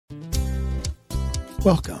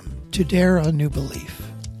Welcome to Dare a New Belief,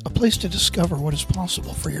 a place to discover what is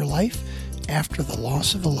possible for your life after the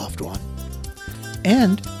loss of a loved one,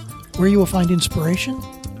 and where you will find inspiration,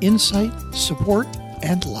 insight, support,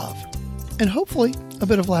 and love, and hopefully a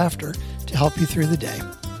bit of laughter to help you through the day.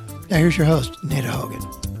 Now here's your host, Nada Hogan.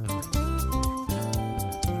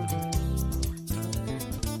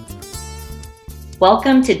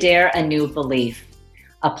 Welcome to Dare a New Belief,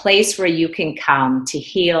 a place where you can come to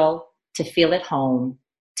heal, to feel at home,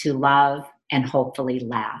 to love, and hopefully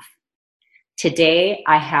laugh. Today,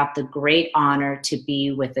 I have the great honor to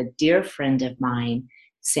be with a dear friend of mine,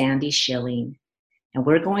 Sandy Schilling, and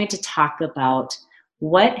we're going to talk about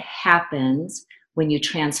what happens when you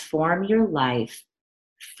transform your life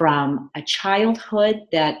from a childhood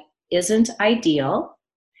that isn't ideal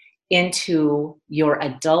into your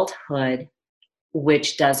adulthood,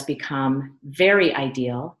 which does become very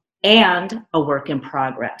ideal and a work in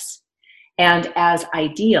progress. And as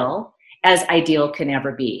ideal can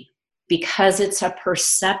ever be. Because it's a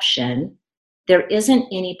perception, there isn't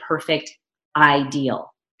any perfect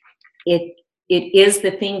ideal. It is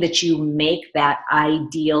the thing that you make that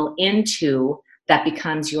ideal into that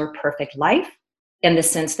becomes your perfect life, in the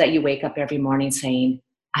sense that you wake up every morning saying,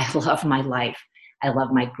 I love my life. I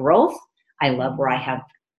love my growth. I love where I have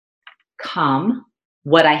come,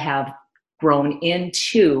 what I have grown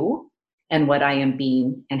into, and what I am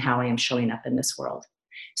being and how I am showing up in this world.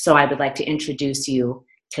 So I would like to introduce you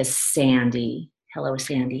to Sandy. Hello,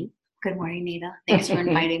 Sandy. Good morning, Nita. Thanks for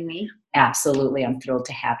inviting me. Absolutely. I'm thrilled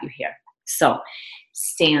to have you here. So,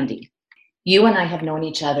 Sandy, you and I have known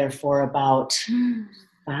each other for about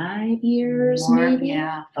 5 years, maybe?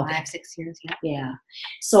 Yeah, Okay. 6 years, yeah. Yeah.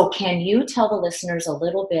 So can you tell the listeners a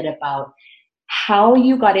little bit about how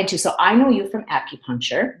you got into, so I know you from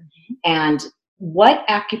acupuncture, and what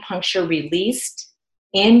acupuncture released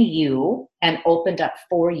in you and opened up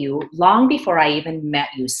for you long before I even met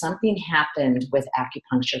you. Something happened with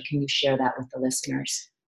acupuncture. Can you share that with the listeners?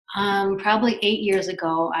 Probably 8 years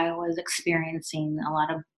ago, I was experiencing a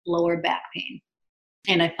lot of lower back pain,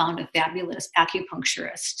 and I found a fabulous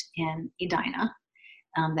acupuncturist in Edina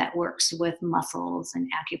that works with muscles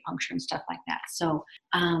and acupuncture and stuff like that. So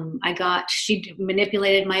she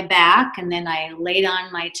manipulated my back, and then I laid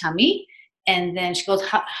on my tummy. And then she goes,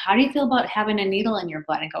 how do you feel about having a needle in your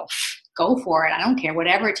butt? I go for it. I don't care.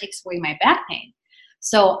 Whatever, it takes away my back pain.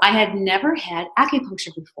 So I had never had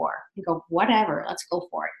acupuncture before. I go, whatever, let's go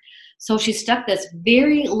for it. So she stuck this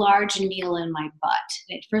very large needle in my butt.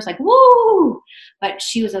 And at first, like, woo! But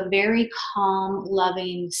she was a very calm,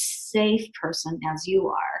 loving, safe person, as you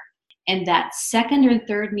are. And that second or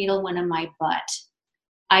third needle went in my butt,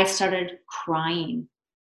 I started crying.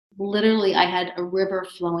 Literally, I had a river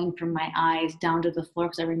flowing from my eyes down to the floor,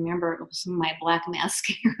 because I remember it was some of my black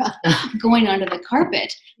mascara going onto the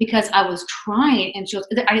carpet because I was crying. And she goes,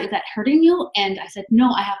 is that hurting you? And I said,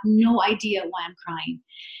 no, I have no idea why I'm crying.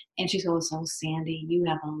 And she goes, oh, Sandy, you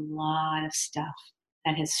have a lot of stuff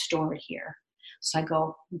that is stored here. So I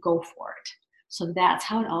go for it. So that's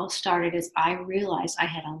how it all started, is I realized I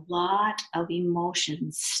had a lot of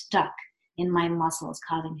emotions stuck in my muscles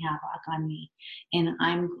causing havoc on me. And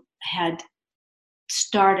I had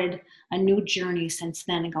started a new journey since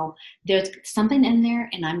then and go, there's something in there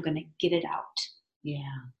and I'm going to get it out. Yeah.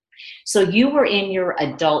 So you were in your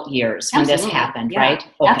adult years when Absolutely. This happened, Yeah. right?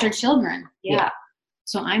 Okay. After children. Yeah.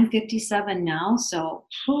 So I'm 57 now. So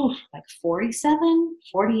like 47,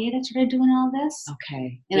 48, I started doing all this.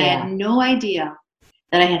 Okay. And I had no idea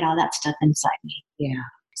that I had all that stuff inside me. Yeah.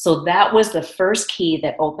 So that was the first key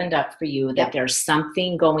that opened up for you, that Yep. There's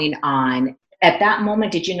something going on. At that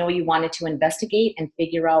moment, did you know you wanted to investigate and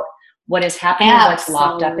figure out what is happening, what's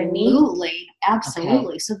locked up in me?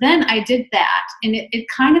 Absolutely. Okay. So then I did that, and it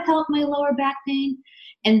kind of helped my lower back pain.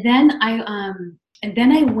 And then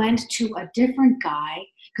I went to a different guy,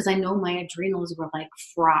 because I know my adrenals were like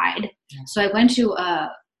fried. Yeah. So I went to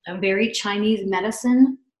a very Chinese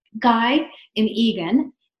medicine guy in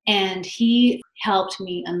Egan, and he helped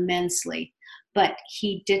me immensely, but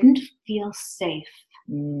he didn't feel safe.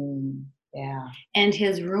 Yeah. And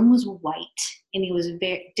his room was white, and he was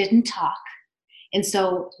didn't talk. And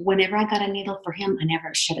so whenever I got a needle for him, I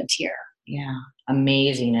never shed a tear. Yeah.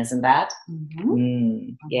 Amazing, isn't that?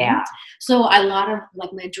 Mm-hmm. Yeah. So a lot of,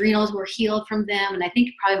 like, my adrenals were healed from them, and I think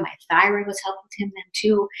probably my thyroid was helping him then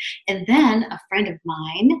too. And then a friend of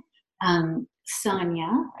mine, Sonia,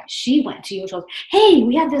 she went to you and she goes, hey,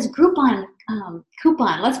 we have this Groupon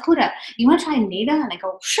coupon. Let's go to, you want to try Nita? And I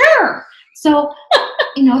go, sure. So,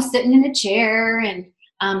 sitting in a chair and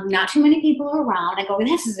not too many people around. I go,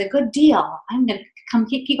 this is a good deal. I'm going to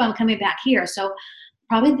keep on coming back here. So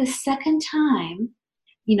probably the second time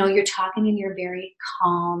you're talking in your very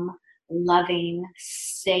calm, loving,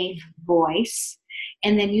 safe voice.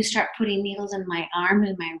 And then you start putting needles in my arm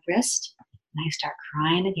and my wrist, and I start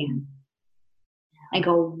crying again. I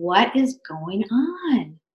go, what is going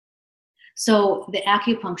on? So the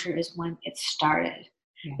acupuncture is when it started.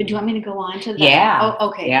 Yeah. But do you want me to go on to that? Yeah. Oh,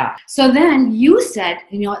 okay. Yeah. So then you said,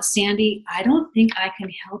 you know what, Sandy, I don't think I can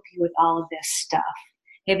help you with all of this stuff.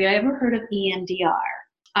 Have you ever heard of EMDR?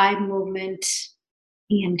 Eye movement,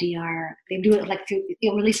 EMDR. They do it like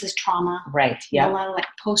it releases trauma. Right. Yeah. Yeah. A lot of like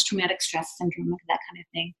post-traumatic stress syndrome, like that kind of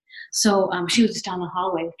thing. So she was just down the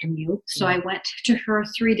hallway from you. So I went to her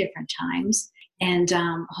 3 different times. And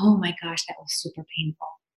oh my gosh, that was super painful.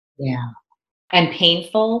 Yeah. And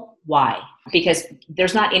painful, why? Because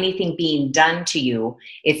there's not anything being done to you.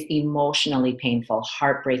 It's emotionally painful,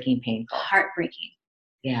 heartbreaking painful. Heartbreaking.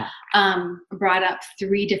 Yeah. Brought up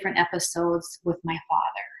 3 different episodes with my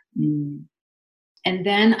father. And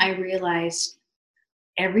then I realized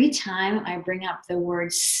every time I bring up the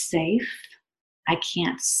word safe, I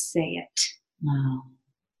can't say it. Wow.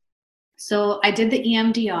 So I did the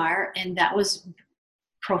EMDR, and that was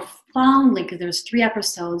profoundly, because there's 3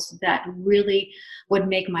 episodes that really would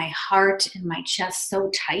make my heart and my chest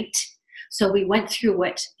so tight. So we went through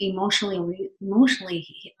it emotionally.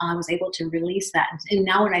 I was able to release that. And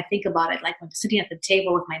now when I think about it, like when sitting at the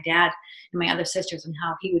table with my dad and my other sisters, and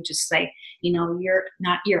how he would just say, you're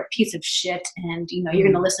a piece of shit, and you're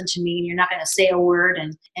going to listen to me, and you're not going to say a word,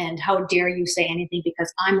 and how dare you say anything,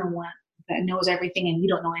 because I'm the one that knows everything and you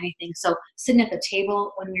don't know anything. So sitting at the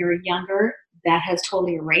table when we were younger, that has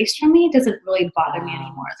totally erased from me. It doesn't really bother me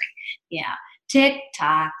anymore. It's like, yeah, tick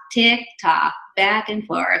tock, back and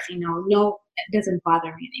forth, no, it doesn't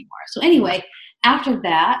bother me anymore. So anyway, after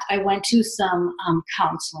that, I went to some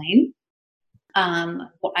counseling.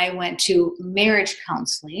 I went to marriage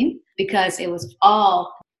counseling because it was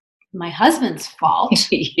all my husband's fault.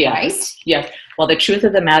 Yes. Right? Yes. Well, the truth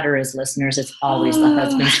of the matter is, listeners, it's always the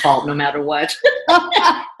husband's fault, no matter what.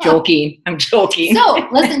 Joking. I'm joking. So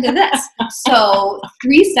listen to this. So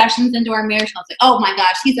 3 sessions into our marriage, I was like, oh my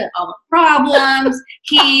gosh, he's had all the problems.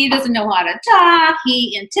 He doesn't know how to talk.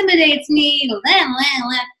 He intimidates me.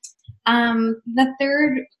 The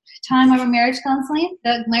 3rd time of our marriage counseling,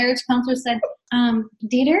 the marriage counselor said,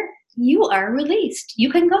 Dieter, you are released. You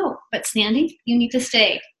can go. But Sandy, you need to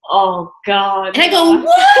stay. Oh, God. And I go,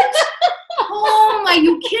 what? Oh, are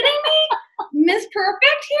you kidding me? Miss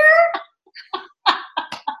Perfect here?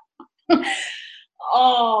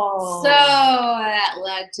 Oh. So that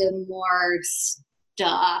led to more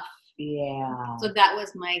stuff. Yeah. So that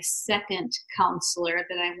was my 2nd counselor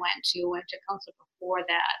that I went to a counselor before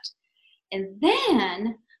that. And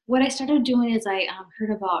then what I started doing is I heard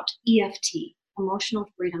about EFT, emotional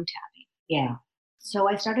freedom tapping. Yeah. So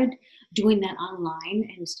I started doing that online,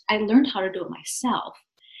 and I learned how to do it myself.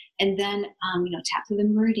 And then, tap through the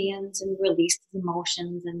meridians and release the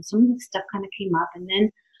emotions, and some of the stuff kind of came up. And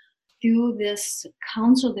then through this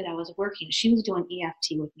counselor that I was working, she was doing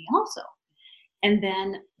EFT with me also. And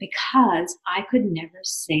then because I could never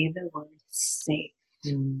say the word safe.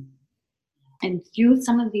 And through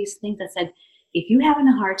some of these things, I said, if you're having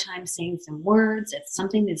a hard time saying some words, if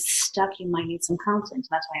something is stuck, you might need some counseling. So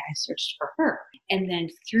that's why I searched for her. And then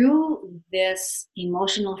through this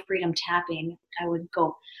emotional freedom tapping, I would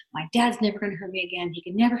go, my dad's never going to hurt me again. He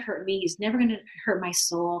can never hurt me. He's never going to hurt my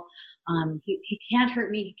soul. He can't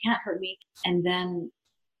hurt me. He can't hurt me. And then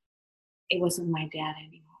it wasn't my dad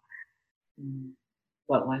anymore.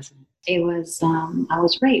 What was it? It was, I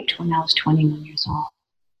was raped when I was 21 years old.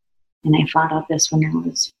 And I found out this when I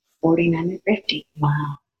was 49 or 50.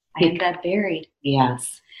 Wow. I had that buried.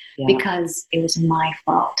 Yes. Yeah. Because it was my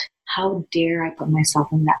fault. How dare I put myself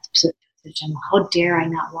in that position? How dare I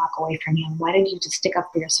not walk away from him? Why did you just stick up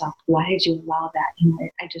for yourself? Why did you allow that?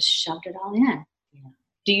 I just shoved it all in. Yeah.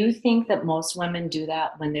 Do you think that most women do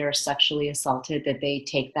that when they're sexually assaulted, that they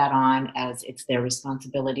take that on as it's their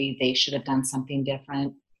responsibility? They should have done something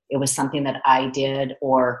different. It was something that I did,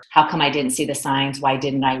 or how come I didn't see the signs? Why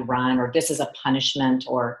didn't I run? Or this is a punishment,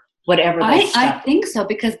 or whatever. I think so,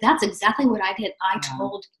 because that's exactly what I did. I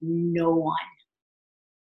told no one.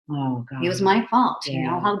 Oh, God. It was my fault.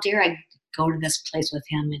 Yeah. How dare I go to this place with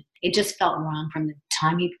him? And it just felt wrong from the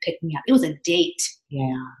time he picked me up. It was a date.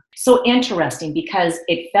 Yeah. So interesting, because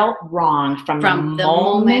it felt wrong from the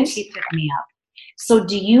moment he picked me up. So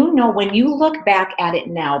do you know, when you look back at it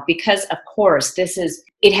now, because of course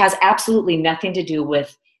it has absolutely nothing to do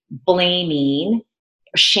with blaming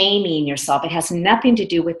or shaming yourself. It has nothing to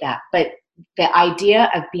do with that. But the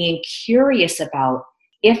idea of being curious about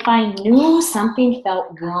if I knew something felt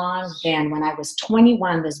wrong then when I was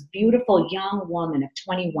 21, this beautiful young woman of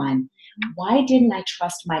 21, why didn't I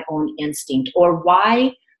trust my own instinct? Or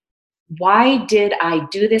why did I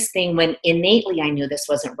do this thing when innately I knew this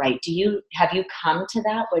wasn't right? Have you come to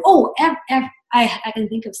that? Oh, I can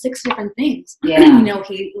think of 6 different things. Yeah.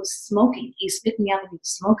 He was smoking. He picked me up and he was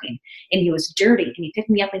smoking, and he was dirty, and he picked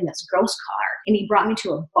me up in this gross car, and he brought me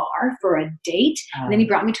to a bar for a date, and then he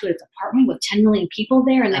brought me to his apartment with 10 million people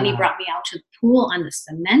there, and then he brought me out to the pool on the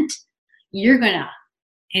cement.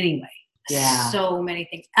 Anyway. Yeah. So many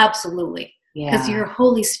things. Absolutely. Because your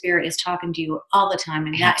Holy Spirit is talking to you all the time,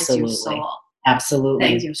 and that is your soul. Absolutely.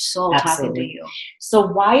 That is your soul talking to you. So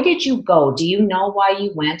why did you go? Do you know why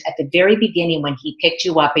you went at the very beginning when he picked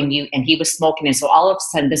you up and he was smoking? And so all of a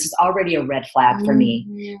sudden, this is already a red flag for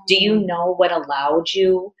me. Do you know what allowed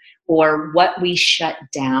you or what we shut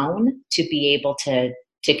down to be able to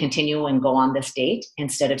continue and go on this date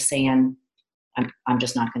instead of saying, I'm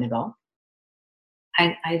just not going to go?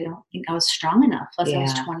 I don't think I was strong enough. Plus I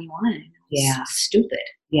was 21. Yeah. Stupid.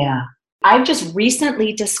 Yeah. I've just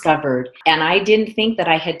recently discovered, and I didn't think that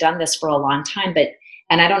I had done this for a long time,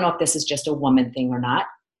 and I don't know if this is just a woman thing or not,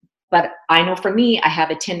 but I know for me, I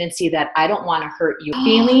have a tendency that I don't want to hurt your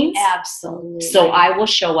feelings. Absolutely. So I will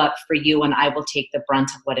show up for you and I will take the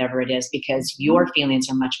brunt of whatever it is because your feelings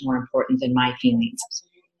are much more important than my feelings.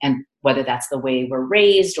 Absolutely. And whether that's the way we're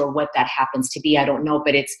raised or what that happens to be, I don't know,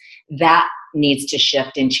 but that needs to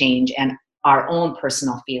shift and change, and our own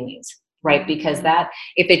personal feelings, right? Because that,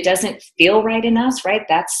 if it doesn't feel right in us, right,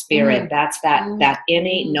 that's spirit, that's that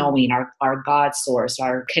innate knowing, our God source,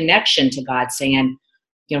 our connection to God saying,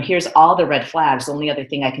 here's all the red flags. The only other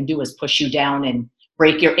thing I can do is push you down and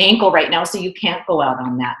break your ankle right now so you can't go out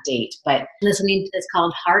on that date. But listening to this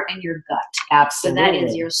called heart and your gut. Absolutely. So that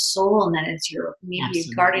is your soul, and that is your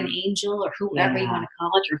guardian angel or whoever you want to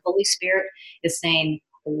call it. Your Holy Spirit is saying,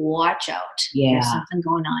 watch out. There's something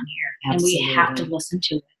going on here. Absolutely. And we have to listen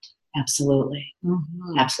to it. Absolutely.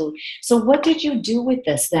 Absolutely. So what did you do with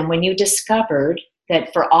this then when you discovered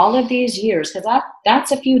that for all of these years, because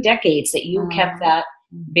that's a few decades that you kept that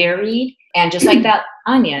buried, and just like that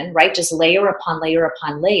onion, right, just layer upon layer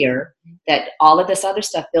upon layer, that all of this other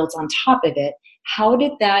stuff builds on top of it. How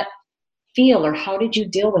did that feel, or how did you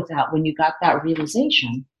deal with that when you got that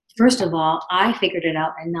realization? First of all, I figured it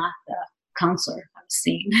out and not the counselor I was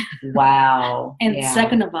seeing. Wow. And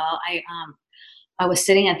second of all, I was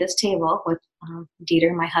sitting at this table with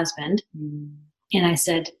Dieter, my husband, and I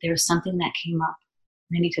said, there's something that came up.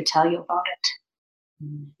 I need to tell you about it.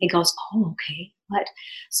 He goes, oh, okay, what?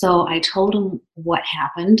 So I told him what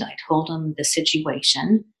happened. I told him the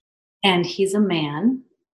situation, and he's a man,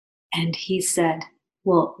 and he said,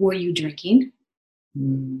 well, were you drinking?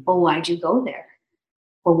 Well, why'd you go there?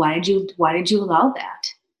 Well, why did you allow that?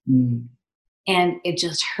 And it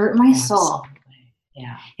just hurt my soul.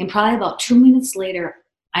 Yeah. And probably about 2 minutes later,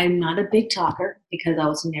 I'm not a big talker because I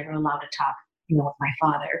was never allowed to talk, with my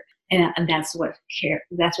father. And that's what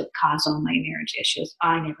caused all my marriage issues.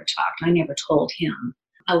 I never talked. I never told him.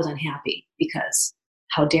 I was unhappy because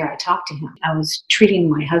how dare I talk to him? I was treating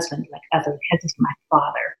my husband like as my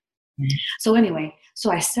father. So anyway,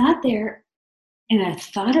 so I sat there and I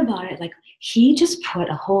thought about it, like he just put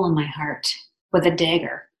a hole in my heart with a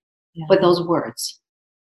dagger, with those words.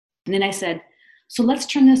 And then I said, so let's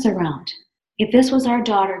turn this around. If this was our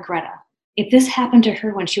daughter, Greta, if this happened to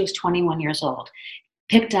her when she was 21 years old,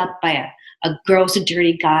 picked up by a gross,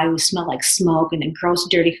 dirty guy who smelled like smoke in a gross,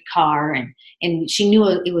 dirty car, and she knew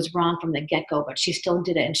it was wrong from the get-go, but she still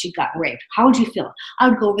did it, and she got raped. How would you feel? I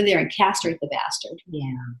would go over there and castrate the bastard.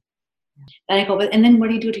 Yeah. Then I go, and then what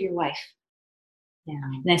do you do to your wife? Yeah.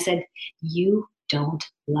 And I said, you don't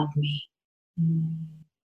love me.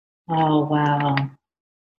 Oh, wow.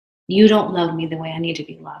 You don't love me the way I need to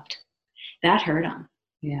be loved. That hurt him.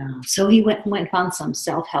 Yeah. So he went and found some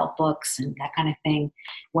self-help books and that kind of thing.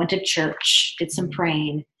 Went to church, did some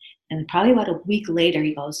praying. And probably about a week later,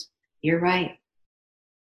 he goes, you're right.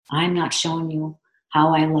 I'm not showing you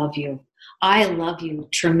how I love you. I love you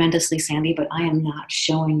tremendously, Sandy, but I am not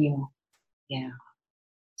showing you. Yeah.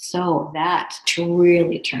 So that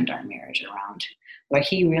really turned our marriage around, where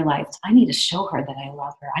he realized, I need to show her that I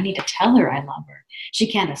love her. I need to tell her I love her.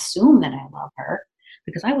 She can't assume that I love her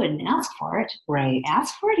because I wouldn't ask for it. Right.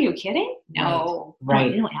 Ask for it? Are you kidding? No. Right.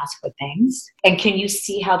 You don't ask for things. And can you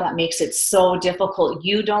see how that makes it so difficult?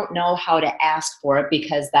 You don't know how to ask for it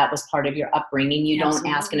because that was part of your upbringing. You don't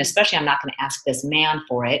ask, and especially I'm not going to ask this man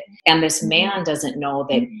for it. And this man doesn't know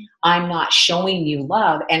that I'm not showing you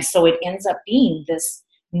love. And so it ends up being this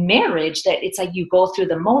marriage that it's like you go through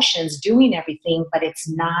the motions doing everything, but it's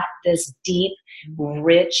not this deep,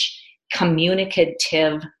 rich,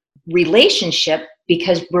 communicative relationship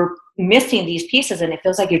because we're missing these pieces, and it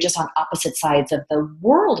feels like you're just on opposite sides of the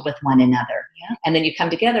world with one another. Yeah. And then you come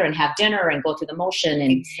together and have dinner and go through the motion,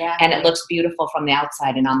 and Exactly. and it looks beautiful from the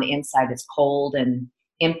outside, and on the inside it's cold and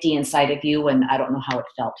empty inside of you, and I don't know how it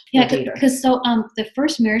felt. Yeah, because the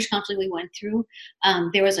first marriage counseling we went through,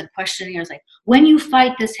 there was a questionnaire. It was like, when you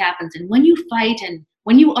fight, this happens, and when you fight, and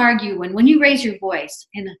when you argue, and when you raise your voice,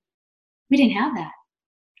 and we didn't have that.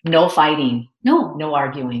 No fighting, No, no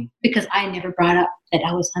arguing. because I never brought up that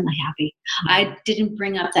I was unhappy. I didn't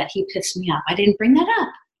bring up that he pissed me off. I didn't bring that up.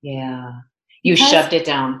 Yeah. You Because- shoved it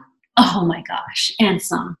down. Oh my gosh, and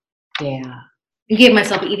some. Yeah. I gave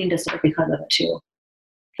myself an eating disorder because of it too.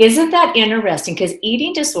 Isn't that interesting? Because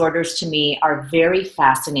eating disorders to me are very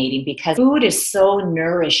fascinating because food is so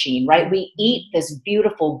nourishing, right? We eat this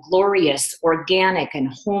beautiful, glorious, organic,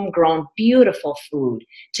 and homegrown, beautiful food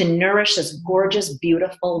to nourish this gorgeous,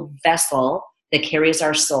 beautiful vessel that carries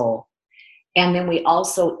our soul. And then we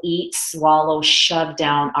also eat, swallow, shove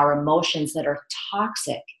down our emotions that are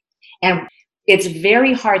toxic. And it's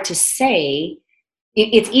very hard to say.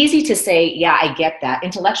 It's easy to say, yeah, I get that.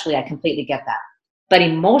 Intellectually, I completely get that. But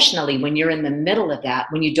emotionally, when you're in the middle of that,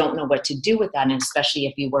 when you don't know what to do with that, and especially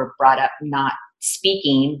if you were brought up not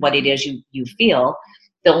speaking what it is you feel,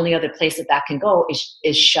 the only other place that can go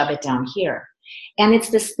is shove it down here. And it's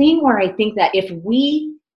this thing where I think that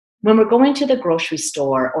when we're going to the grocery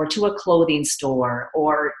store or to a clothing store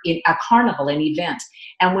or in a carnival, an event,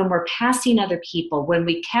 and when we're passing other people, when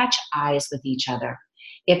we catch eyes with each other,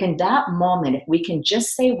 if in that moment, if we can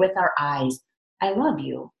just say with our eyes, I love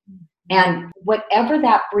you. And whatever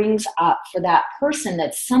that brings up for that person,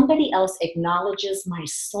 that somebody else acknowledges my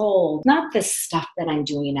soul, not the stuff that I'm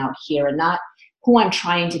doing out here and not who I'm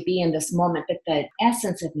trying to be in this moment, but the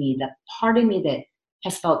essence of me, the part of me that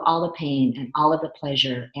has felt all the pain and all of the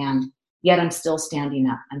pleasure. And yet I'm still standing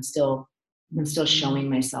up. I'm still showing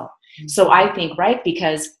myself. So I think, right,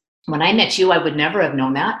 because when I met you, I would never have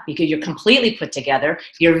known that because you're completely put together.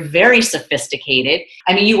 You're very sophisticated.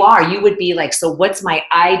 I mean, you would be like, so what's my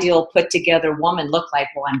ideal put together woman look like?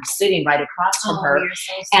 Well, I'm sitting right across from her. You're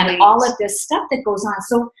so and sweet. all of this stuff that goes on.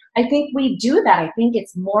 So I think we do that. I think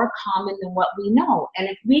it's more common than what we know. And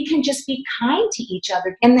if we can just be kind to each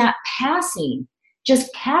other in that passing,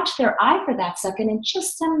 just catch their eye for that second and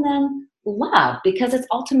just send them love, because it's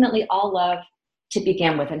ultimately all love to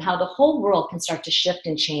begin with, and how the whole world can start to shift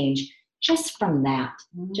and change just from that.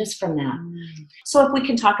 So if we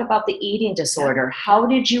can talk about the eating disorder, how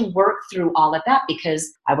did you work through all of that?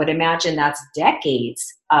 Because I would imagine that's decades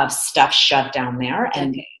of stuff shoved down there,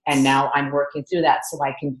 and now I'm working through that so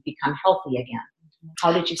I can become healthy again.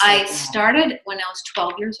 How did you start I that? started when I was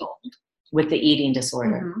 12 years old. With the eating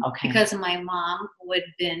disorder? Okay. Because my mom would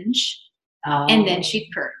binge and then she'd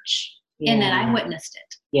purge. And then I witnessed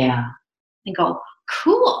it. Yeah. And go,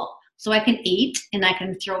 cool. So I can eat and I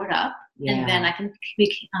can throw it up and then I can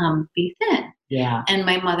be thin. Yeah. And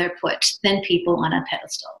my mother put thin people on a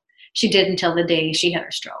pedestal. She did until the day she had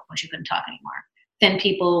her stroke when she couldn't talk anymore. Thin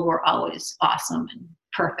people were always awesome and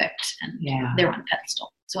perfect, and they were on a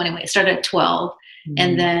pedestal. So anyway, it started at 12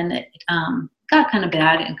 and then it got kind of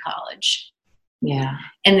bad in college. Yeah.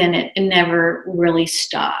 And then it never really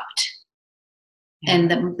stopped. Yeah.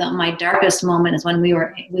 And my darkest moment is when we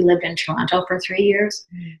lived in Toronto for 3 years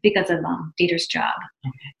because of Dieter's job.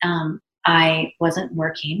 Okay. I wasn't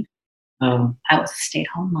working. I was a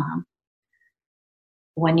stay-at-home mom.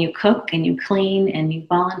 When you cook and you clean and you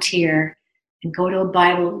volunteer and go to a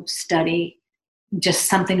Bible study, just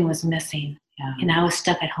something was missing. Yeah. And I was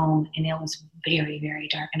stuck at home, and it was very, very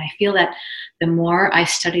dark. And I feel that the more I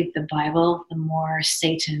studied the Bible, the more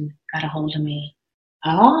Satan got a hold of me.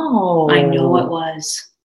 Oh. I know it was.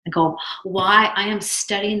 I go, why? I am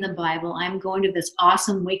studying the Bible. I'm going to this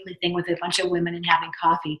awesome weekly thing with a bunch of women and having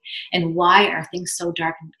coffee. And why are things so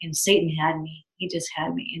dark? And Satan had me. He just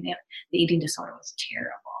had me. And the eating disorder was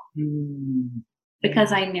terrible.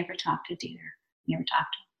 Because I never talked to Dieter. Never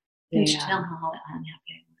talked to him. Didn't tell him how unhappy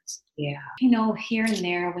I was. Yeah. You know, here and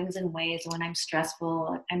there, wings and ways, when I'm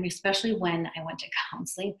stressful, especially when I went to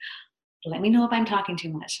counseling. Let me know if I'm talking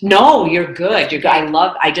too much. No, you're good. You're good.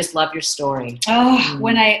 I just love your story.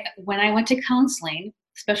 When I went to counseling,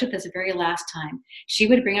 especially this very last time, she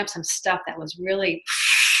would bring up some stuff that was really,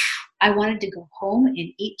 I wanted to go home and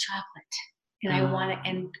eat chocolate.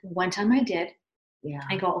 And one time I did. Yeah.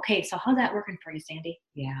 I go, okay, so how's that working for you, Sandy?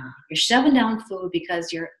 Yeah. You're shoving down food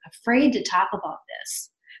because you're afraid to talk about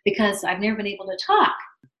this, because I've never been able to talk.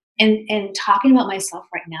 And talking about myself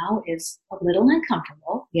right now is a little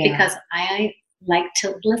uncomfortable. because I like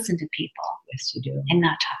to listen to people Yes, you do. and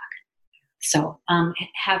not talk. So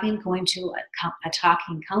going to a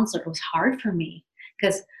talking counselor, it was hard for me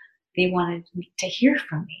because they wanted to hear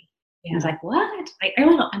from me. I was like, what? I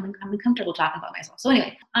don't know. I'm uncomfortable talking about myself. So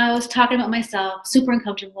anyway, I was talking about myself, super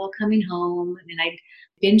uncomfortable, coming home, and I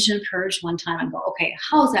binged and purged one time and go, okay,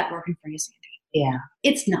 how's that working for you, Sandy? Yeah.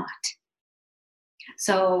 It's not.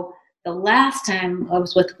 So the last time I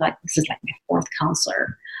was with, this is like my fourth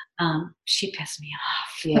counselor, she pissed me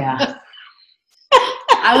off. Yeah.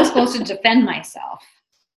 I was supposed to defend myself.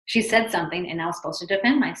 She said something and I was supposed to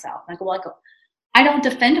defend myself. I go, I don't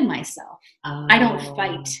defend myself. I don't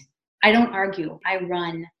fight. I don't argue. I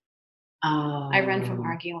run. I run from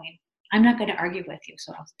arguing. I'm not going to argue with you.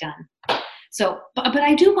 So I was done. So, but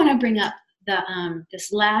I do want to bring up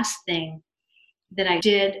this last thing that I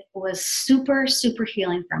did was super, super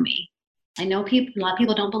healing for me. I know a lot of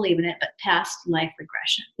people don't believe in it, but past life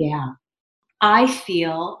regression. Yeah. I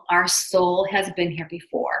feel our soul has been here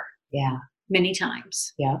before. Yeah. Many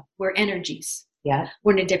times. Yeah. We're energies. Yeah.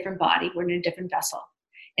 We're in a different body. We're in a different vessel.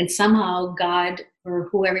 And somehow God, or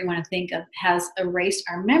whoever you want to think of, has erased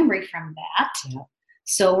our memory from that. Yeah.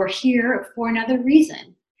 So we're here for another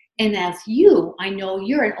reason. And as I know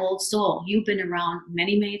you're an old soul. You've been around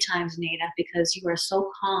many, many times, Nada, because you are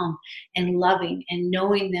so calm and loving and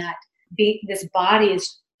knowing that this body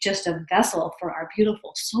is just a vessel for our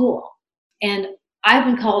beautiful soul. And I've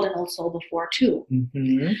been called an old soul before too.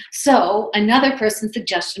 Mm-hmm. So another person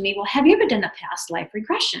suggested to me, well, have you ever done a past life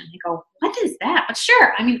regression? I go, what is that? But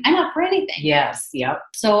sure, I mean, I'm up for anything. Yes. Yep.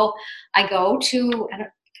 So I go to, can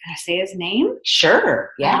I say his name?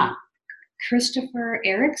 Sure. Yeah. Eric Christopher.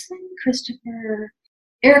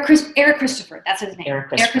 That's his name. Eric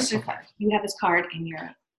Christopher. Okay. You have his card in your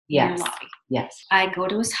lobby. Yes. I go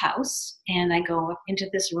to his house and I go up into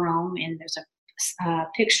this room and there's a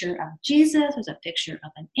picture of Jesus. There's a picture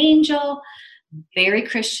of an angel. Very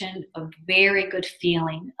Christian, a very good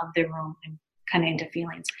feeling of the room. I'm kind of into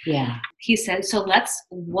feelings. Yeah. He said, so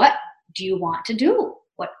what do you want to do?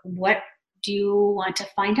 What do you want to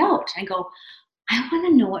find out? I go, I want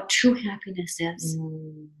to know what true happiness is.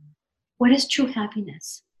 What is true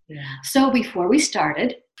happiness? Yeah. So before we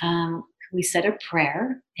started, we said a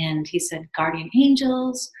prayer and he said, guardian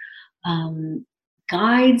angels,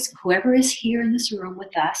 guides, whoever is here in this room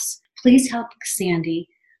with us, please help Sandy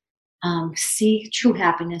see true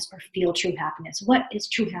happiness or feel true happiness. What is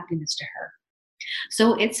true happiness to her?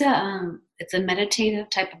 So it's a meditative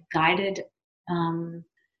type of guided,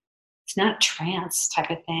 it's not trance type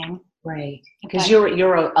of thing. Right. Because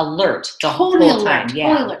you're alert the totally whole alert, time. Yeah.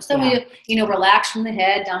 Totally alert. So we relax from the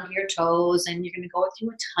head down to your toes, and you're going to go through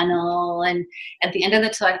a tunnel. And at the end of the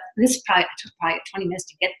tunnel, this took probably 20 minutes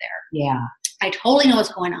to get there. Yeah. I totally know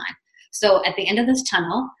what's going on. So at the end of this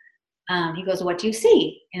tunnel, he goes, what do you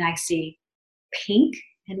see? And I see pink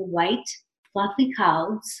and white fluffy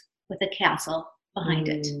clouds with a castle behind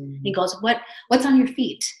it. He goes, what's on your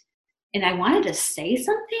feet? And I wanted to say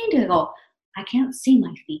something to go, I can't see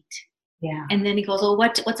my feet. Yeah. And then he goes, well,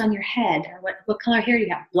 what's on your head? Or what color hair do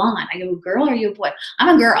you have? Blonde. I go, girl or you a boy?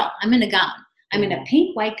 I'm a girl. I'm in a gown. I'm in a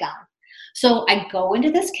pink, white gown. So I go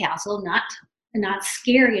into this castle, not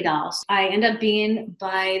scary at all. So I end up being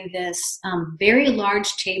by this very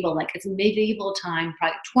large table, like it's medieval time,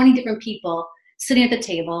 probably 20 different people sitting at the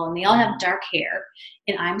table, and they all have dark hair,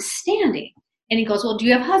 and I'm standing. And he goes, well, do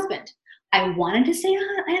you have a husband? I wanted to say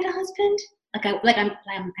I had a husband.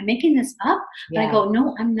 I'm making this up, but I go,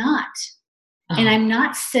 no, I'm not. And I'm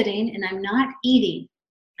not sitting and I'm not eating.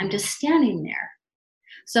 I'm just standing there.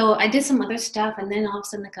 So I did some other stuff, and then all of a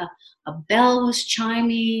sudden a bell was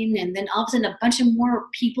chiming, and then all of a sudden a bunch of more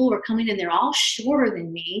people were coming, and they're all shorter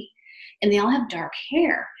than me, and they all have dark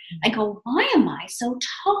hair. I go, why am I so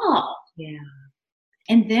tall? Yeah.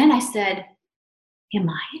 And then I said, am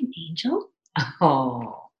I an angel?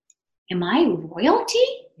 Oh. Am I royalty?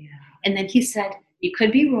 Yeah. And then he said, you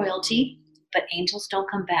could be royalty, but angels don't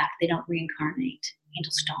come back. They don't reincarnate.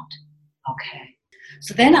 Angels don't. Okay.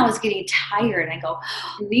 So then I was getting tired. I go,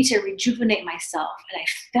 I need to rejuvenate myself. And I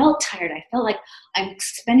felt tired. I felt like I'm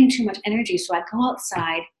spending too much energy. So I go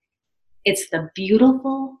outside. It's the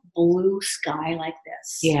beautiful blue sky like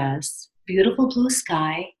this. Yes. Beautiful blue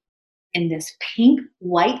sky and this pink,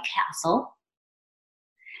 white castle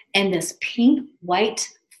and this pink, white,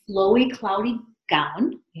 flowy, cloudy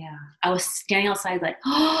gown. Yeah. I was standing outside like,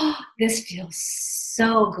 oh, this feels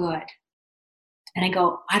so good. And I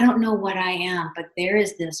go, I don't know what I am, but there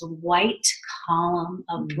is this white column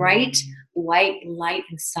of bright white light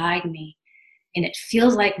inside me. And it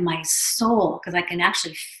feels like my soul, because I can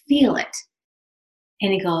actually feel it.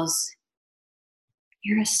 And he goes,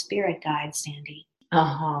 you're a spirit guide, Sandy.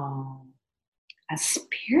 Oh, A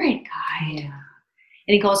spirit guide. yeah.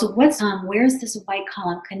 And he goes, where's this white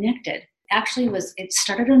column connected? Actually, it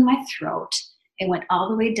started in my throat. It went all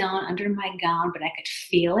the way down under my gown, but I could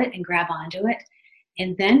feel it and grab onto it.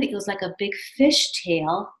 And then it was like a big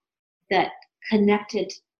fishtail that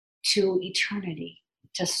connected to eternity,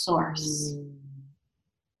 to source.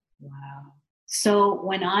 Wow. So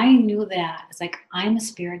when I knew that, it's like, I'm a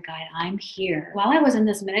spirit guide, I'm here. While I was in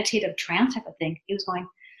this meditative trance type of thing, he was going,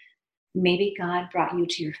 maybe God brought you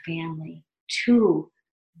to your family to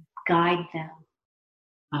guide them.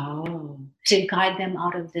 Oh. To guide them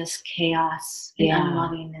out of this chaos and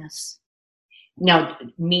unlovingness. Now,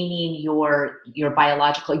 meaning your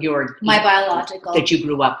biological, my biological that you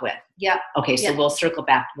grew up with. Yeah. Okay, so we'll circle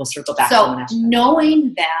back. So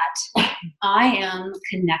knowing that I am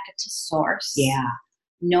connected to source. Yeah.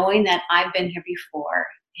 Knowing that I've been here before,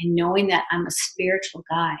 and knowing that I'm a spiritual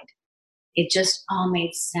guide, it just all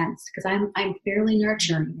made sense because I'm fairly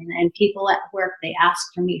nurturing, and people at work, they ask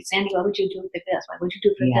for me, Sandy, what would you do for this? What would you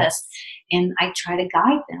do for this? And I try to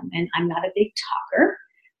guide them, and I'm not a big talker.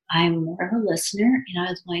 I'm more of a listener, and I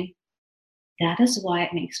was going, that is why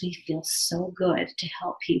it makes me feel so good to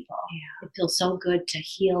help people. Yeah. It feels so good to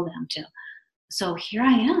heal them. So here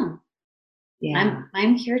I am. Yeah.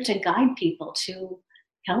 I'm here to guide people, to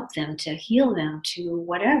help them, to heal them, to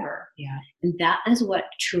whatever. Yeah. And that is what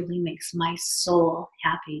truly makes my soul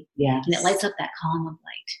happy. Yeah. And it lights up that column of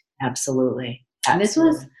light. Absolutely. And this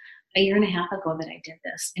was a year and a half ago that I did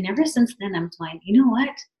this. And ever since then, I'm like, you know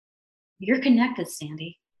what? You're connected,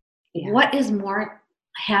 Sandy. Yeah. What is more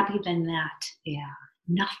happy than that? Yeah.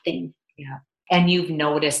 Nothing. Yeah. And you've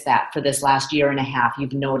noticed that for this last year and a half,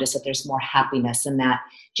 you've noticed that there's more happiness and that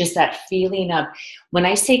just that feeling of, when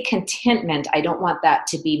I say contentment, I don't want that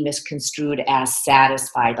to be misconstrued as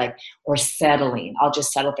satisfied, like, or settling. I'll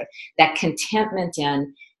just settle for that contentment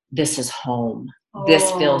in, this is home. Oh. This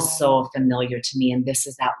feels so familiar to me. And this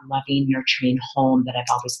is that loving, nurturing home that I've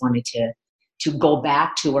always wanted to go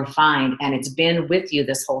back to or find, and it's been with you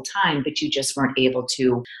this whole time, but you just weren't able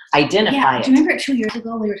to identify it. Do you remember 2 years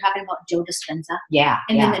ago we were talking about Joe Dispenza? Yeah.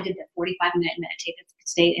 And then they did that 45-minute meditative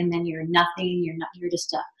state, and then you're nothing, you're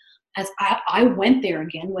just as I went there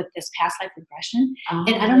again with this past life regression. Oh.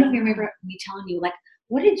 And I don't know if you remember me telling you, like,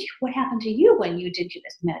 what happened to you when you did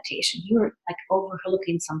this meditation? You were like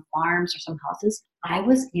overlooking some farms or some houses. I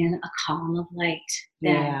was in a column of light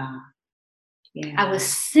then. Yeah. Yeah. I was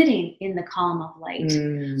sitting in the column of light.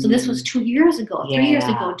 So this was 2 years ago, 3 years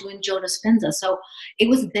ago, doing Joe Dispenza. So it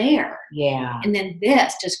was there. Yeah. And then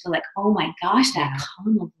this just feel like, oh my gosh, that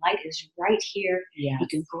column of light is right here. Yeah. You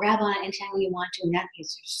can grab on it anytime you want to, and that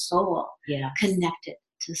is your soul connected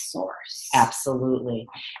to source. Absolutely.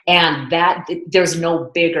 And that there's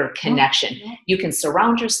no bigger connection. No. You can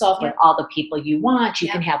surround yourself with all the people you want. You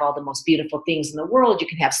can have all the most beautiful things in the world. You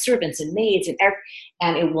can have servants and maids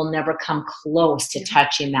and it will never come close to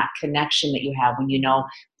touching that connection that you have when you know,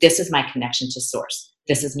 this is my connection to source.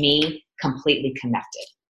 This is me completely connected.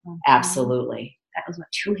 Mm-hmm. Absolutely. That was what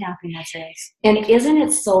true happiness is. And isn't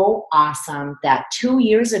it so awesome that 2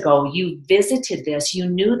 years ago you visited this, you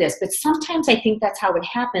knew this, but sometimes I think that's how it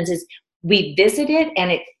happens is we visit it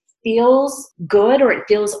and it feels good or it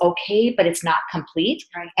feels okay, but it's not complete.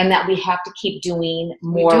 Right. And that we have to keep doing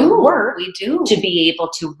more work to be able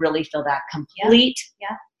to really feel that complete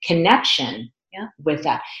connection with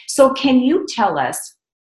that. So can you tell us,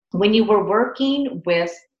 when you were working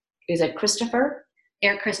with, is it Christopher?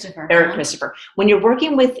 Eric Christopher. Eric Christopher. When you're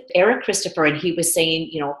working with Eric Christopher and he was saying,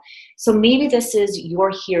 you know, so maybe this is,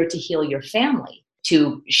 you're here to heal your family,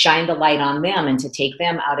 to shine the light on them and to take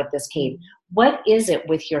them out of this cave. What is it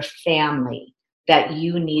with your family that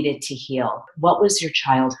you needed to heal? What was your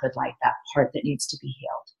childhood like, that part that needs to be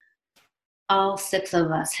healed? All 6 of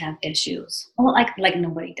us have issues. Well, like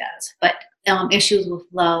nobody does, but issues with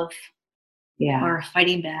love or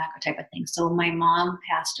fighting back or type of thing. So my mom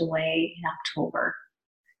passed away in October.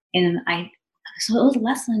 And so it was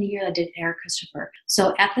less than a year I did Eric Christopher.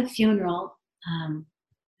 So at the funeral,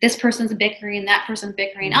 this person's bickering, that person's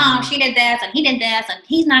bickering. Oh, she did this and he did this and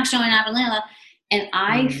he's not showing up. And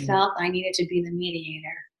I felt I needed to be the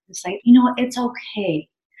mediator. It's like, you know, it's okay.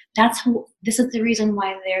 This is the reason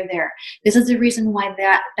why they're there. This is the reason why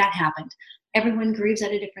that happened. Everyone grieves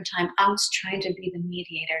at a different time. I was trying to be the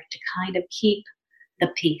mediator to kind of keep the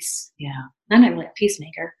peace. Yeah. I'm not really a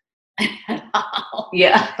peacemaker.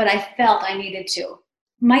 But I felt I needed to.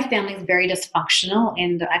 My family is very dysfunctional,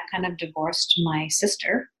 and I've kind of divorced my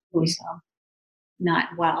sister, who's not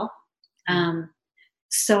well.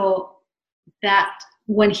 So that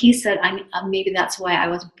when he said, maybe that's why I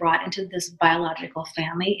was brought into this biological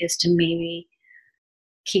family, is to maybe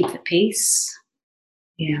keep the peace.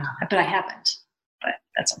 Yeah. But I haven't. But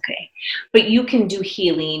that's okay. But you can do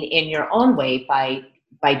healing in your own way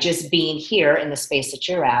by just being here in the space that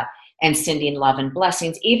you're at and sending love and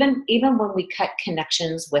blessings. Even when we cut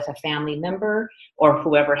connections with a family member or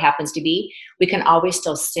whoever it happens to be, we can always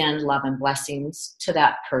still send love and blessings to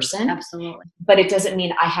that person. Absolutely. But it doesn't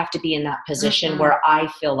mean I have to be in that position where I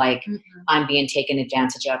feel like I'm being taken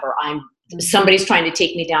advantage of, or somebody's trying to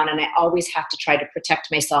take me down, and I always have to try to protect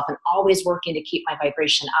myself and always working to keep my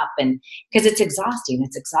vibration up, and because it's exhausting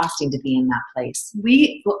to be in that place.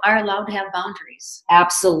 We are allowed to have boundaries.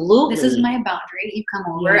 Absolutely. This is my boundary. You come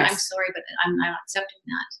over. Yes. I'm sorry, but I'm not accepting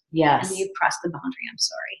that. Yes. And you crossed the boundary. I'm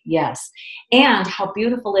sorry. Yes. And how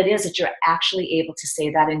beautiful it is that you're actually able to say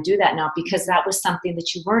that and do that now, because that was something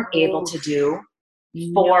that you weren't able to do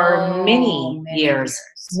for many years.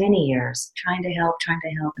 Many years. Trying to help, and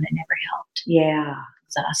it never helped. Yeah.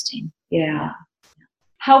 Exhausting. Yeah.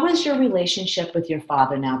 How is your relationship with your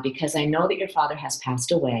father now? Because I know that your father has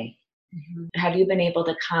passed away. Have you been able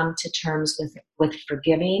to come to terms with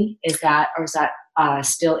forgiving? Is that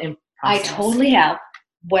still in process? I totally have.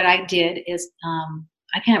 What I did is,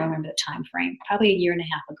 I can't remember the time frame, probably a year and a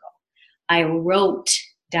half ago, I wrote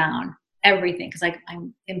down everything, because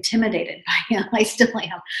I'm intimidated by him. I still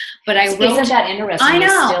am. But I wrote. Isn't that interesting? I know.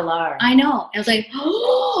 You still are. I know. I was like,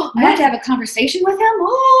 oh, I have to have a conversation with him?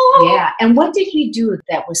 Oh. Yeah. And what did he do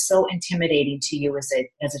that was so intimidating to you as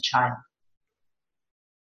a child?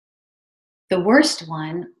 The worst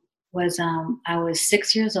one was I was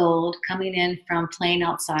 6 years old, coming in from playing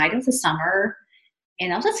outside. It was the summer,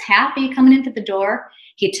 and I was just happy coming into the door.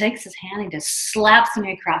 He takes his hand and just slaps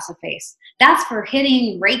me across the face. That's for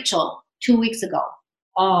hitting Rachel 2 weeks ago.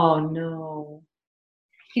 Oh, no.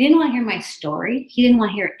 He didn't want to hear my story. He didn't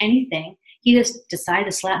want to hear anything. He just decided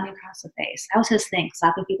to slap me across the face. That was his thing,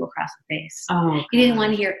 slapping people across the face. Oh, he didn't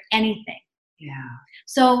want to hear anything. Yeah.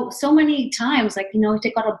 So many times, like, he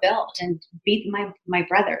take out a belt and beat my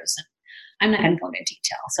brothers. I'm not going to go into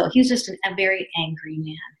detail. So he was just a very angry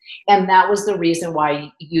man. And that was the reason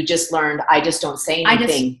why you just learned, I just don't say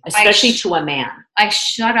anything, especially to a man. I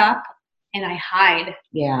shut up and I hide.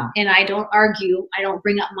 Yeah. And I don't argue. I don't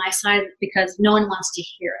bring up my side, because no one wants to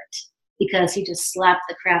hear it, because he just slapped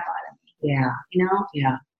the crap out of me. Yeah.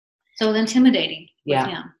 Yeah. So it was intimidating with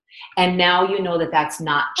him. And now you know that that's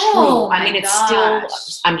not true. Oh, I mean, it's still,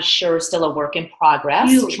 I'm sure, still a work in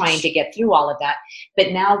progress, trying to get through all of that.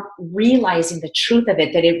 But now realizing the truth of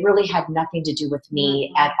it, that it really had nothing to do with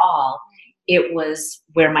me at all. It was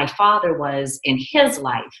where my father was in his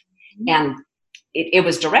life. And it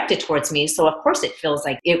was directed towards me. So, of course, it feels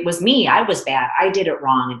like it was me. I was bad. I did it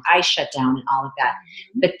wrong. And I shut down and all of that.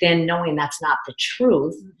 But then knowing that's not the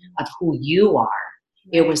truth of who you are.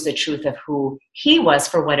 It was the truth of who he was,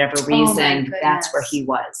 for whatever reason. That's where he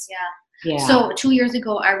was. Yeah. So 2 years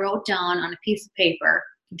ago, I wrote down on a piece of paper,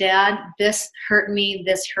 Dad, this hurt me,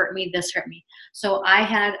 this hurt me, this hurt me. So I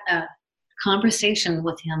had a conversation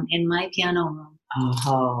with him in my piano room.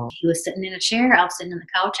 Oh. He was sitting in a chair. I was sitting on the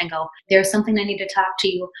couch, and go, there's something I need to talk to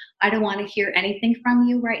you. I don't want to hear anything from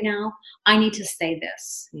you right now. I need to say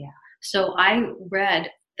this. Yeah. So I read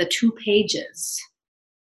the 2 pages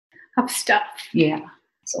of stuff. Yeah.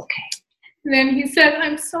 It's okay. And then he said,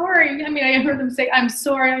 I'm sorry. I mean, I heard him say, I'm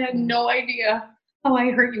sorry. I had no idea how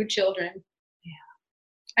I hurt you children.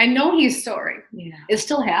 Yeah. I know he's sorry. Yeah. It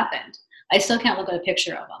still happened. I still can't look at a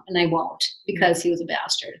picture of him, and I won't, because he was a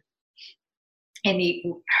bastard. And he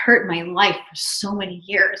hurt my life for so many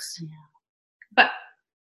years. Yeah. But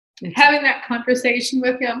having that conversation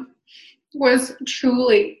with him was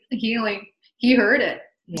truly healing. He heard it.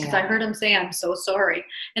 Because I heard him say, I'm so sorry.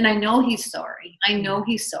 And I know he's sorry. I know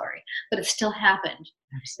he's sorry. But it still happened.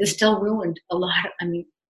 It still ruined a lot.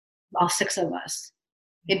 All 6 of us.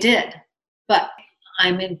 It did. But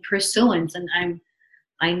I'm in pursuance, and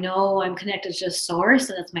I know I'm connected to source,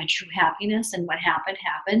 and it's my true happiness, and what happened,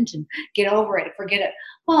 and get over it, forget it.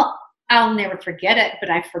 Well, I'll never forget it, but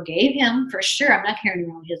I forgave him for sure. I'm not carrying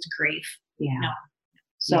around his grief. Yeah. No.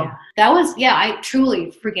 So that was, I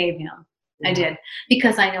truly forgave him. I did,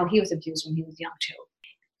 because I know he was abused when he was young too.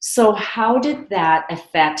 So how did that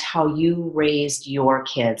affect how you raised your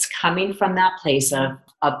kids, coming from that place of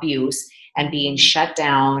abuse and being shut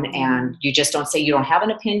down, and you just don't say, you don't have an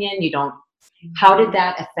opinion, you don't, how did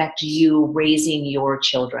that affect you raising your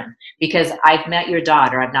children? Because I've met your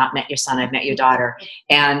daughter, I've not met your son, I've met your daughter,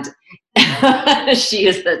 and she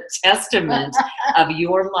is the testament of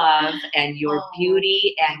your love and your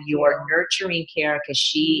beauty and your nurturing care, because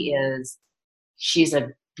she's a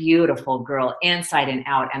beautiful girl inside and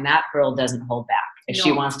out. And that girl doesn't hold back. If she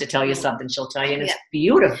No. wants to tell you something, she'll tell you, and it's Yeah.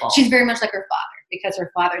 beautiful. She's very much like her father, because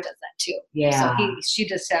her father does that too. Yeah. So she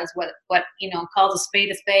just says what calls a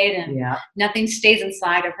spade, and Yeah. nothing stays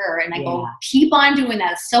inside of her. And I go, Yeah. keep on doing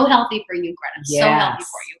that. It's so healthy for you, Greta. So healthy Yes.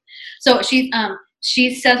 for you. So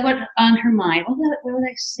she says what on her mind. What was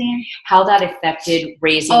I saying? How that affected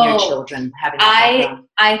raising your children, having that background.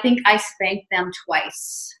 I think I spanked them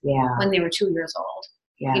twice Yeah. when they were 2 years old.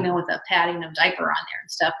 Yeah. With a padding of diaper on there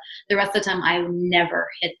and stuff. The rest of the time, I never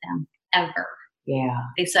hit them, ever. Yeah.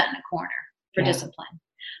 They sat in a corner for discipline.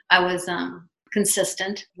 I was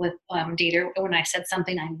consistent with Dieter. When I said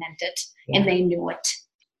something, I meant it, and they knew it.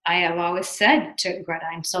 I have always said to Greta,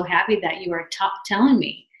 I'm so happy that you are telling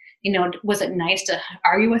me. Was it nice to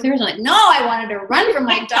argue with her? I'm like, no, I wanted to run from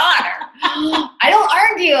my daughter. I don't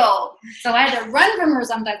argue. So I had to run from her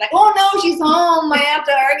sometimes. Like, oh, no, she's home. I have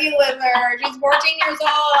to argue with her. She's 14 years old.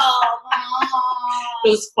 Oh.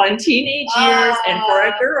 Those fun teenage years, and for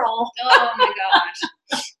a girl. Oh, my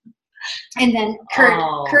gosh. And then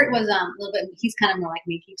Kurt was a little bit, he's kind of more like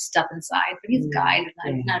me, keeps stuff inside, but he's a guy,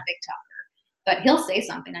 not a big talker. But he'll say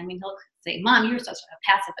something. I mean, he'll say, Mom, you're such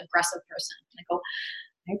a passive-aggressive person. And I go,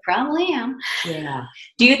 I probably am. Yeah.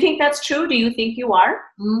 Do you think that's true? Do you think you are?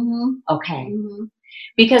 Mm-hmm. Okay. Mm-hmm.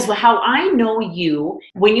 Because how I know you,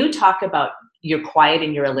 when you talk about you're quiet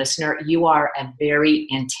and you're a listener, you are a very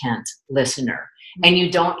intent listener. Mm-hmm. And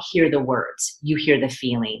you don't hear the words. You hear the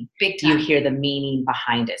feeling. Big time. You hear the meaning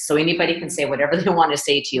behind it. So anybody can say whatever they want to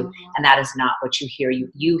say to you, and that is not what you hear.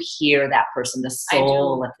 You hear that person, the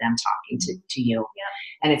soul of them talking to you. Yeah.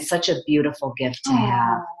 And it's such a beautiful gift to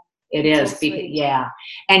have. It is. So Yeah.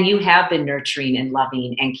 And you have been nurturing and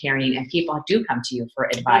loving and caring, and people do come to you for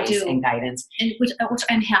advice and guidance. And which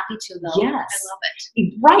I'm happy to, though. Yes. I love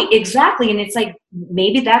it. Right. Exactly. And it's like,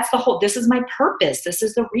 maybe that's this is my purpose. This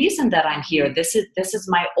is the reason that I'm here. This is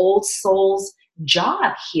my old soul's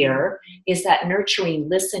job here, is that nurturing,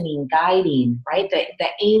 listening, guiding, right? The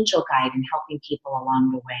angel guide and helping people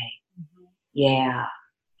along the way. Mm-hmm. Yeah.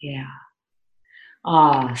 Yeah.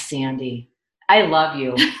 Oh, Sandy. I love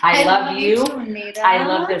you. I love you. Too, I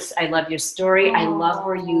love this. I love your story. I love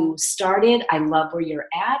where you started. I love where you're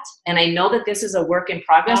at. And I know that this is a work in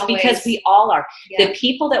progress because we all are. Yeah. The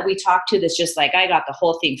people that we talk to that's just like, I got the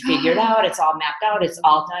whole thing figured out. It's all mapped out. It's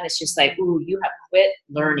all done. It's just like, ooh, you have quit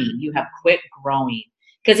learning. You have quit growing.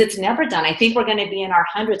 Because it's never done. I think we're going to be in our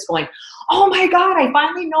hundreds going, oh my God, I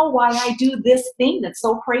finally know why I do this thing that's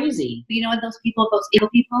so crazy. You know what, those people,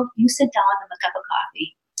 you sit down with them a cup of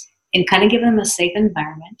coffee and kind of give them a safe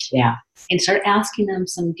environment. Yeah. And start asking them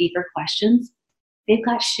some deeper questions. They've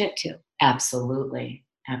got shit too. Absolutely.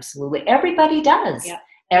 Absolutely. Everybody does. Yeah.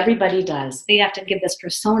 Everybody does. They have to give this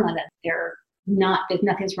persona that there's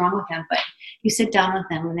nothing's wrong with them, but you sit down with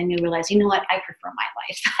them and then you realize, you know what, I prefer my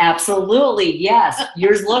life. Absolutely. Yes.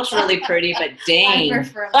 Yours looks really pretty, but dang, I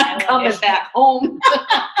prefer my life. Coming back home.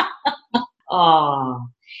 Oh.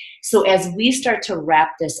 So as we start to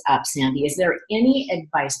wrap this up, Sandy, is there any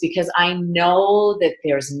advice? Because I know that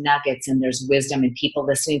there's nuggets and there's wisdom, and people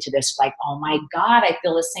listening to this like, oh my God, I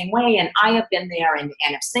feel the same way. And I have been there. And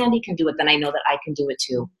if Sandy can do it, then I know that I can do it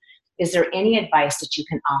too. Is there any advice that you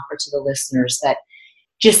can offer to the listeners, that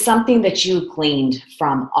just something that you gleaned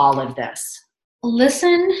from all of this?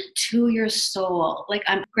 Listen to your soul. Like,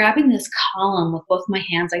 I'm grabbing this column with both my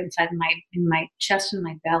hands inside in my chest and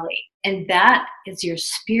my belly. And that is your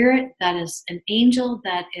spirit. That is an angel.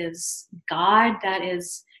 That is God. That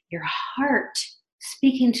is your heart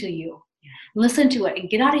speaking to you. Yeah. Listen to it and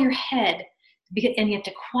get out of your head. And you have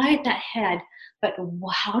to quiet that head. But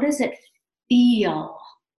how does it feel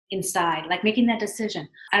inside? Like making that decision.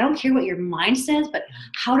 I don't care what your mind says, but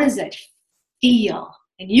how does it feel?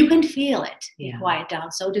 And you can feel it. Yeah. Quiet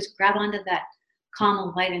down. So just grab onto that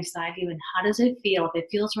calm light inside you. And how does it feel? If it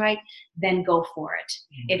feels right, then go for it.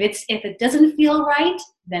 Mm-hmm. If it doesn't feel right,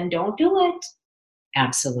 then don't do it.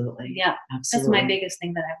 Absolutely. Yeah. Absolutely. That's my biggest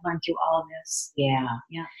thing that I've learned through all of this. Yeah.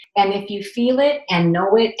 Yeah. And if you feel it and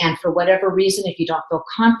know it, and for whatever reason, if you don't feel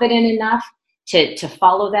confident enough to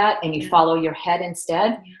follow that, and you follow your head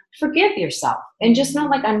instead, forgive yourself and just know,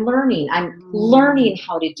 like, I'm learning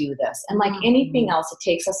how to do this. And like anything else, it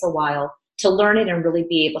takes us a while to learn it and really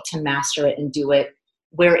be able to master it and do it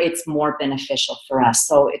where it's more beneficial for us.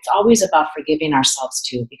 So it's always about forgiving ourselves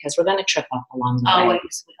too, because we're going to trip up along the way. We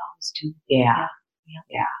always do. Yeah.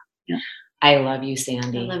 I love you,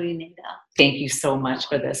 Sandy. I love you, Nada. Thank you so much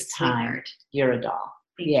for this time. Sweetheart. You're a doll.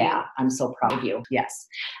 Thank you. I'm so proud of you. Yes.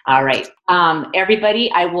 All right.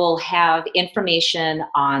 Everybody, I will have information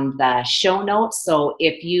on the show notes. So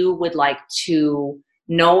if you would like to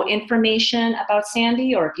know information about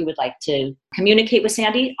Sandy, or if you would like to communicate with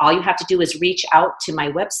Sandy, all you have to do is reach out to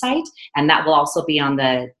my website, and that will also be on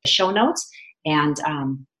the show notes. And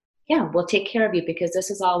yeah, we'll take care of you, because this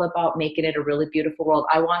is all about making it a really beautiful world.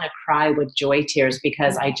 I want to cry with joy tears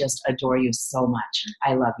because I just adore you so much.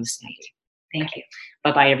 I love you, Sandy. Thank you.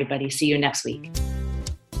 Bye-bye, everybody. See you next week.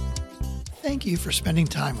 Thank you for spending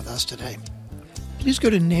time with us today. Please go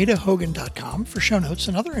to nadahogan.com for show notes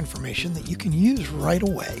and other information that you can use right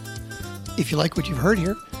away. If you like what you've heard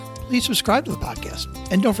here, please subscribe to the podcast.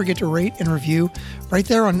 And don't forget to rate and review right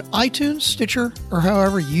there on iTunes, Stitcher, or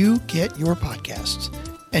however you get your podcasts.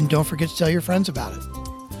 And don't forget to tell your friends about it.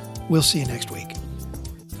 We'll see you next week.